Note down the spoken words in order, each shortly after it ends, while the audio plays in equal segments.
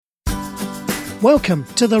Welcome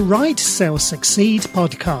to the Write, Sell, Succeed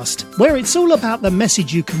podcast, where it's all about the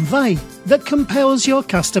message you convey that compels your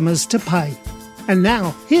customers to pay. And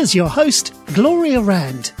now, here's your host, Gloria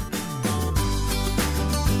Rand.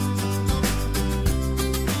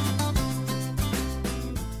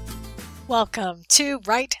 Welcome to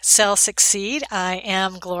Write, Sell, Succeed. I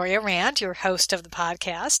am Gloria Rand, your host of the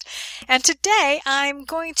podcast. And today I'm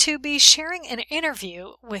going to be sharing an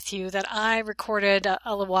interview with you that I recorded a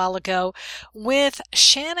little while ago with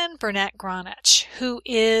Shannon Burnett-Gronich, who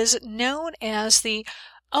is known as the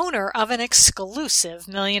owner of an exclusive $1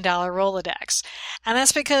 Million Rolodex. And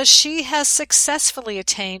that's because she has successfully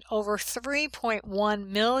attained over $3.1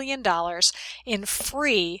 million in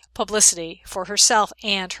free publicity for herself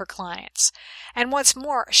and her clients. And what's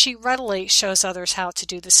more, she readily shows others how to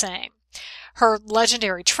do the same. Her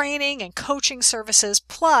legendary training and coaching services,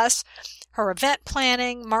 plus her event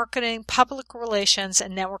planning, marketing, public relations,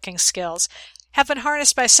 and networking skills have been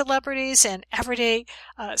harnessed by celebrities and everyday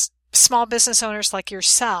small business owners like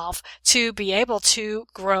yourself to be able to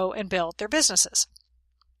grow and build their businesses.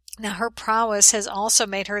 Now, her prowess has also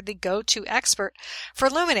made her the go-to expert for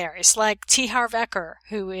luminaries like T. Harv Eker,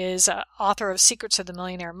 who is author of Secrets of the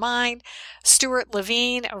Millionaire Mind, Stuart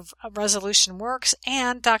Levine of Resolution Works,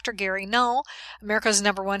 and Dr. Gary Null, America's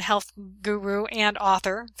 #1 health guru and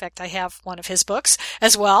author. In fact, I have one of his books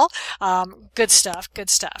as well. Good stuff.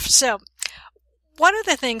 So, one of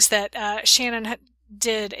the things that Shannon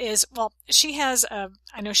did is, she has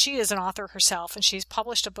I know she is an author herself, and she's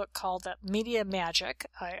published a book called Media Magic,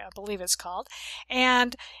 I believe it's called.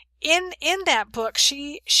 And in that book,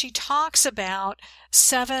 she talks about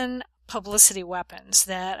 7 publicity weapons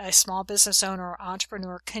that a small business owner or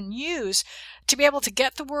entrepreneur can use to be able to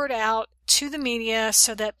get the word out to the media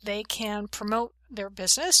so that they can promote their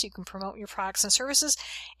business. You can promote your products and services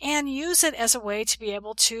and use it as a way to be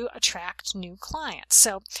able to attract new clients.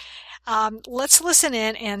 So let's listen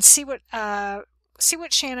in and see what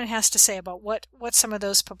Shannon has to say about what some of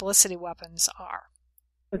those publicity weapons are.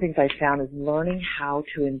 One of the things I found is learning how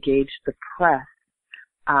to engage the press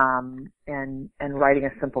and writing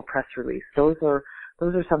a simple press release. Those are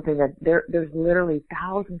something that there's literally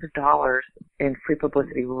thousands of dollars in free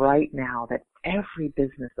publicity right now that every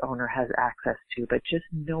business owner has access to, but just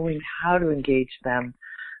knowing how to engage them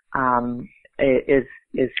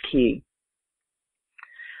is key.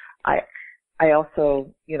 I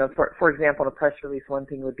also, for example, in a press release, one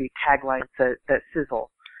thing would be taglines that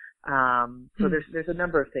sizzle. So there's a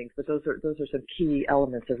number of things, but those are some key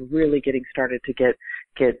elements of really getting started to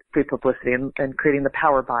get free publicity and creating the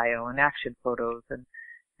power bio and action photos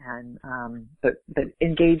but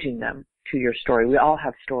engaging them to your story. We all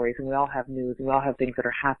have stories, and we all have news, and we all have things that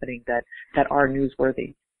are happening that are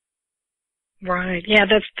newsworthy. Right. Yeah,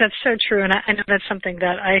 that's so true, and I know that's something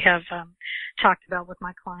that I have talked about with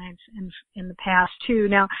my clients in the past too.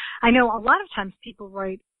 Now, I know a lot of times people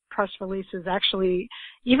write press releases actually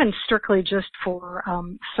even strictly just for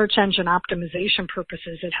search engine optimization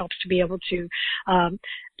purposes. It helps to be able to,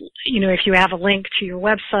 if you have a link to your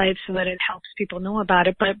website so that it helps people know about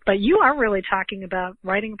it. But you are really talking about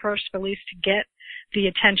writing a press release to get the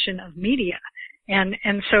attention of media, and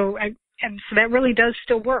so that really does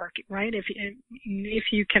still work, right? If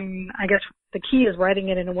you can, I guess the key is writing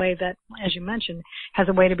it in a way that, as you mentioned, has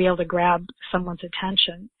a way to be able to grab someone's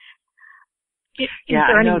attention. Is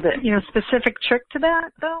there any specific trick to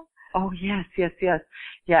that, though? Oh, yes.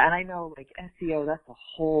 Yeah, and I know, like, SEO, that's a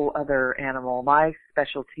whole other animal. My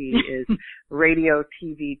specialty is radio,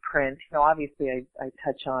 TV, print. Obviously I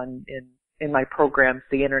touch on in my programs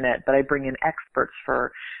the internet, but I bring in experts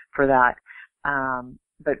for that.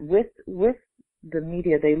 But with the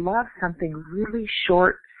media, they love something really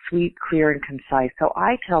short, sweet, clear, and concise. So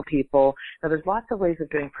I tell people, now there's lots of ways of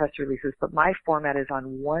doing press releases, but my format is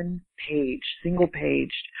on one page, single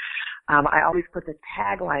paged. I always put the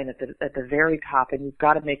tagline at the very top, and you've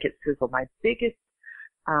got to make it sizzle. My biggest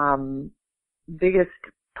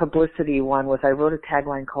publicity one was I wrote a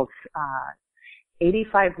tagline called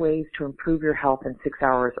 85 Ways to Improve Your Health in 6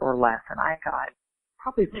 Hours or Less, and I got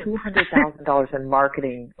probably $200,000 in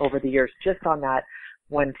marketing over the years just on that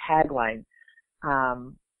one tagline.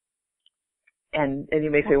 And you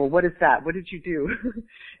may say, well, what is that? What did you do?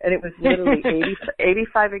 And it was literally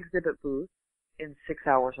 85 exhibit booths in 6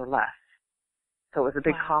 hours or less. So it was a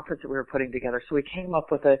big conference that we were putting together. So we came up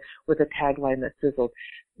with a tagline that sizzled.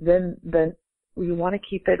 Then we want to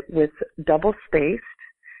keep it with double spaced,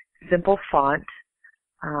 simple font,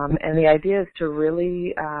 and the idea is to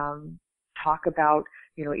really talk about,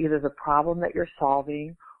 either the problem that you're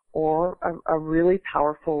solving or a really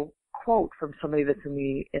powerful quote from somebody that's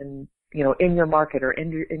in in your market or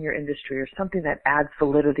in your industry, or something that adds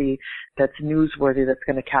validity, that's newsworthy, that's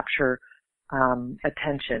going to capture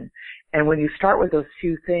attention. And when you start with those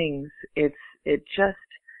few things, it just,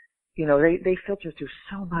 they filter through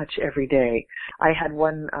so much every day. I had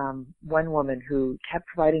one woman who kept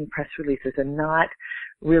providing press releases and not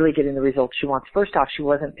really getting the results she wants. First off, she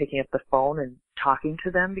wasn't picking up the phone and talking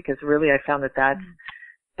to them, because really I found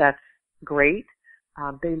that's great.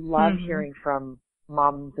 They love hearing from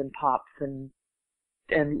moms and pops and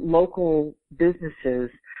local businesses,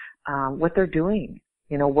 what they're doing.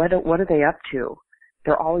 What are they up to?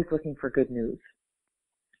 They're always looking for good news.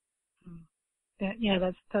 Yeah,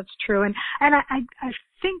 that's true. And I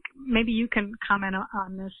think maybe you can comment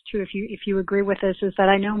on this too, if you agree with this, is that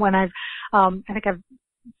I know when I've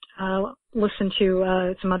listened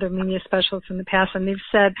to some other media specialists in the past, and they've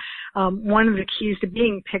said one of the keys to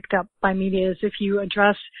being picked up by media is if you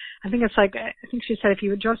address, I think she said if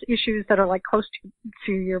you address issues that are like close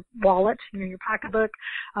to your wallet, your pocketbook,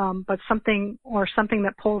 but something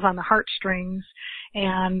that pulls on the heartstrings.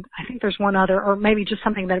 And I think there's one other, or maybe just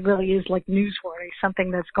something that really is like newsworthy, something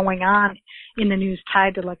that's going on in the news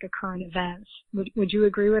tied to like a current events. Would you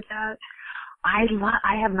agree with that? I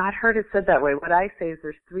have not heard it said that way. What I say is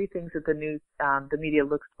there's three things that the media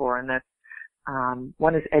looks for, and that's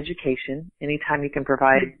one is education. Anytime you can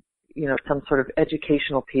provide, some sort of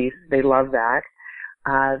educational piece, they love that.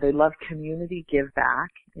 They love community give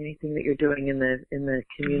back. Anything that you're doing in the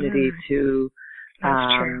community to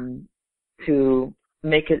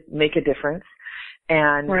make a difference.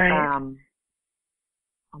 And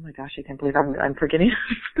oh my gosh, I can't believe I'm forgetting.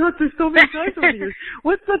 There's so many times over the years.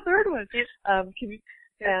 What's the third one?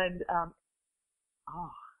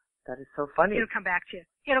 That is so funny. It'll come back to you.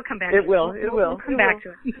 It'll come back. It will. We'll come back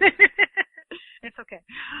to it. It's okay.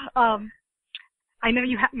 I know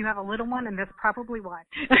you have a little one, and that's probably why.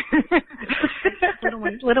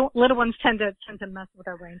 little ones tend to mess with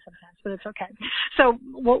our brain sometimes, but it's okay. So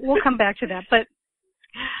we'll come back to that. But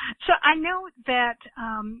so I know that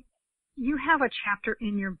you have a chapter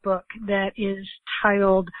in your book that is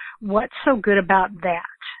titled "What's So Good About That?"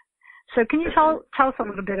 So can you tell us a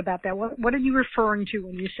little bit about that? What are you referring to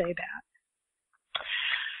when you say that?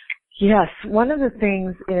 Yes, one of the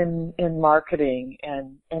things in marketing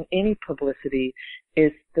and any publicity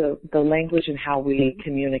is the language and how we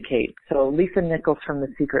communicate. So Lisa Nichols from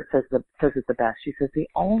The Secret says it the best. She says the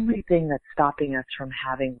only thing that's stopping us from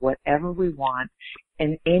having whatever we want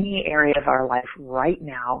in any area of our life right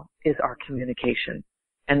now is our communication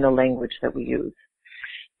and the language that we use.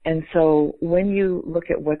 And so when you look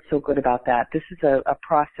at what's so good about that, this is a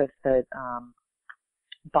process that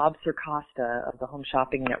Bob Circosta of the Home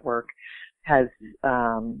Shopping Network has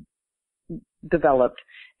developed,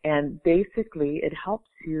 and basically it helps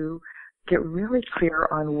you get really clear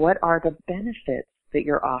on what are the benefits that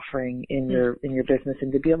you're offering in your business,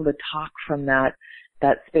 and to be able to talk from that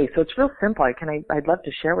space. So it's real simple. I'd love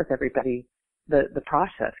to share with everybody the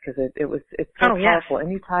process, because it's so powerful.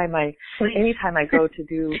 Anytime I go to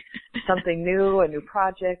do something new, a new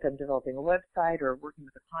project, I'm developing a website or working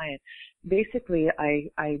with a client, basically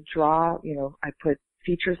I draw, I put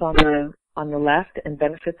features on the left and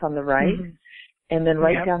benefits on the right, and then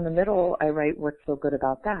right down the middle I write what's so good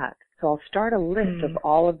about that. So I'll start a list of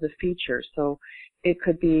all of the features. So it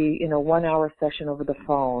could be, 1 hour session over the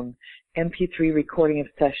phone, MP3 recording of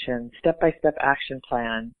session, step-by-step action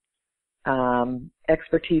plan,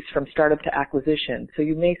 expertise from startup to acquisition. So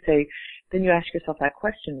you may say, then you ask yourself that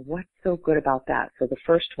question, what's so good about that? So the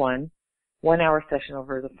first 1 hour session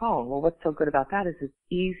over the phone. Well, what's so good about that is it's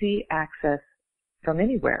easy access from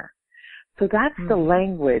anywhere. So that's the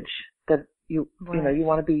language that you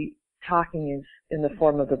want to be talking is in the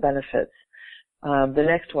form of the benefits. The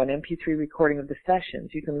next one, MP3 recording of the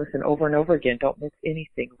sessions. You can listen over and over again. Don't miss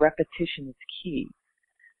anything. Repetition is key.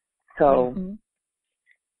 So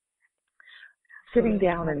sitting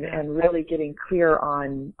down and really getting clear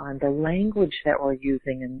on the language that we're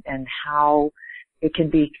using and how it can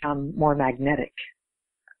become more magnetic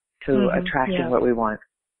to attracting what we want.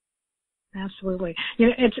 Absolutely.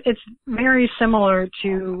 It's very similar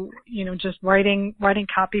to, just writing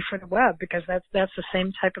copy for the web, because that's the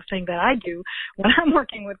same type of thing that I do when I'm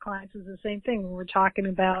working with clients. Is the same thing when we're talking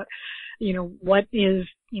about, what is,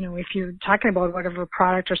 if you're talking about whatever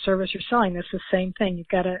product or service you're selling, it's the same thing. You've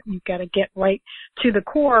got to get right to the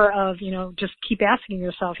core of, just keep asking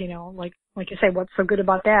yourself, like like you say, what's so good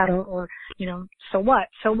about that? Or so what?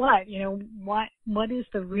 What is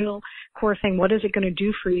the real core thing? What is it going to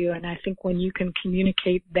do for you? And I think when you can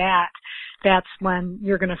communicate that, that's when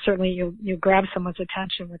you're going to certainly, you'll grab someone's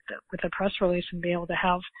attention with a press release and be able to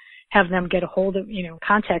have them get a hold of,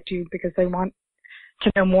 contact you because they want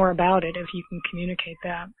to know more about it if you can communicate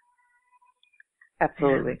that.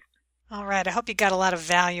 Absolutely. All right. I hope you got a lot of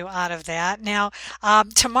value out of that. Now,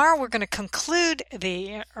 tomorrow we're going to conclude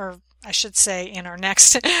I should say in our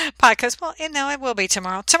next podcast. Well, no, it will be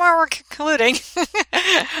tomorrow. Tomorrow we're concluding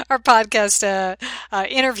our podcast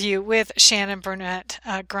interview with Shannon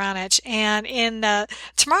Burnett-Gronich. And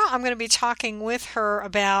tomorrow I'm going to be talking with her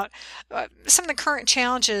about some of the current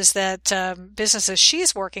challenges that businesses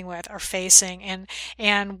she's working with are facing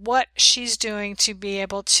and what she's doing to be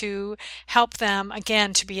able to help them,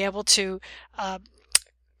 again, to be able to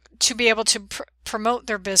promote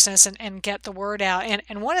their business and get the word out.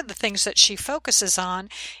 And one of the things that she focuses on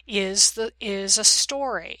is a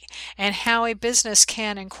story and how a business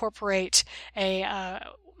can incorporate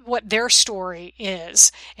what their story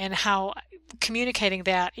is and how communicating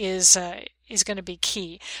that is going to be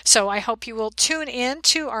key. So I hope you will tune in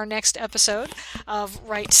to our next episode of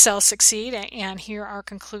Write, Sell, Succeed and hear our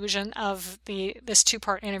conclusion of this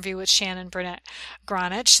two-part interview with Shannon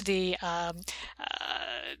Burnett-Gronich,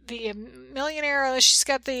 the millionaire. She's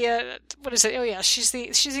got the what is it? Oh yeah, she's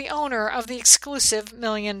the owner of the exclusive $1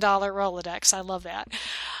 million Rolodex. I love that.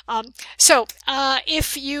 So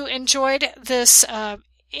if you enjoyed this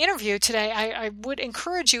interview today, I would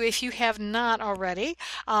encourage you, if you have not already,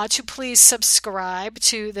 to please subscribe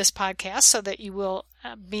to this podcast so that you will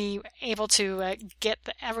be able to get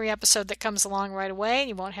every episode that comes along right away.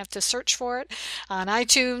 You won't have to search for it on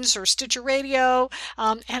iTunes or Stitcher Radio.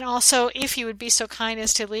 And also, if you would be so kind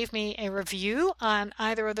as to leave me a review on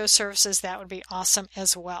either of those services, that would be awesome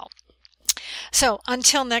as well. So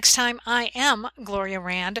until next time, I am Gloria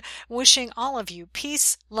Rand, wishing all of you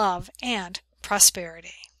peace, love, and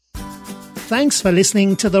prosperity. Thanks for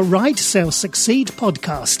listening to the Write, Sell, Succeed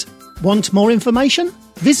podcast. Want more information?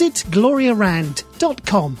 Visit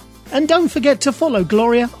gloriarand.com. And don't forget to follow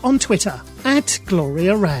Gloria on Twitter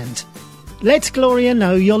 @GloriaRand. Let Gloria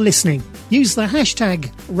know you're listening. Use the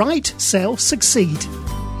hashtag Write, Sell, Succeed.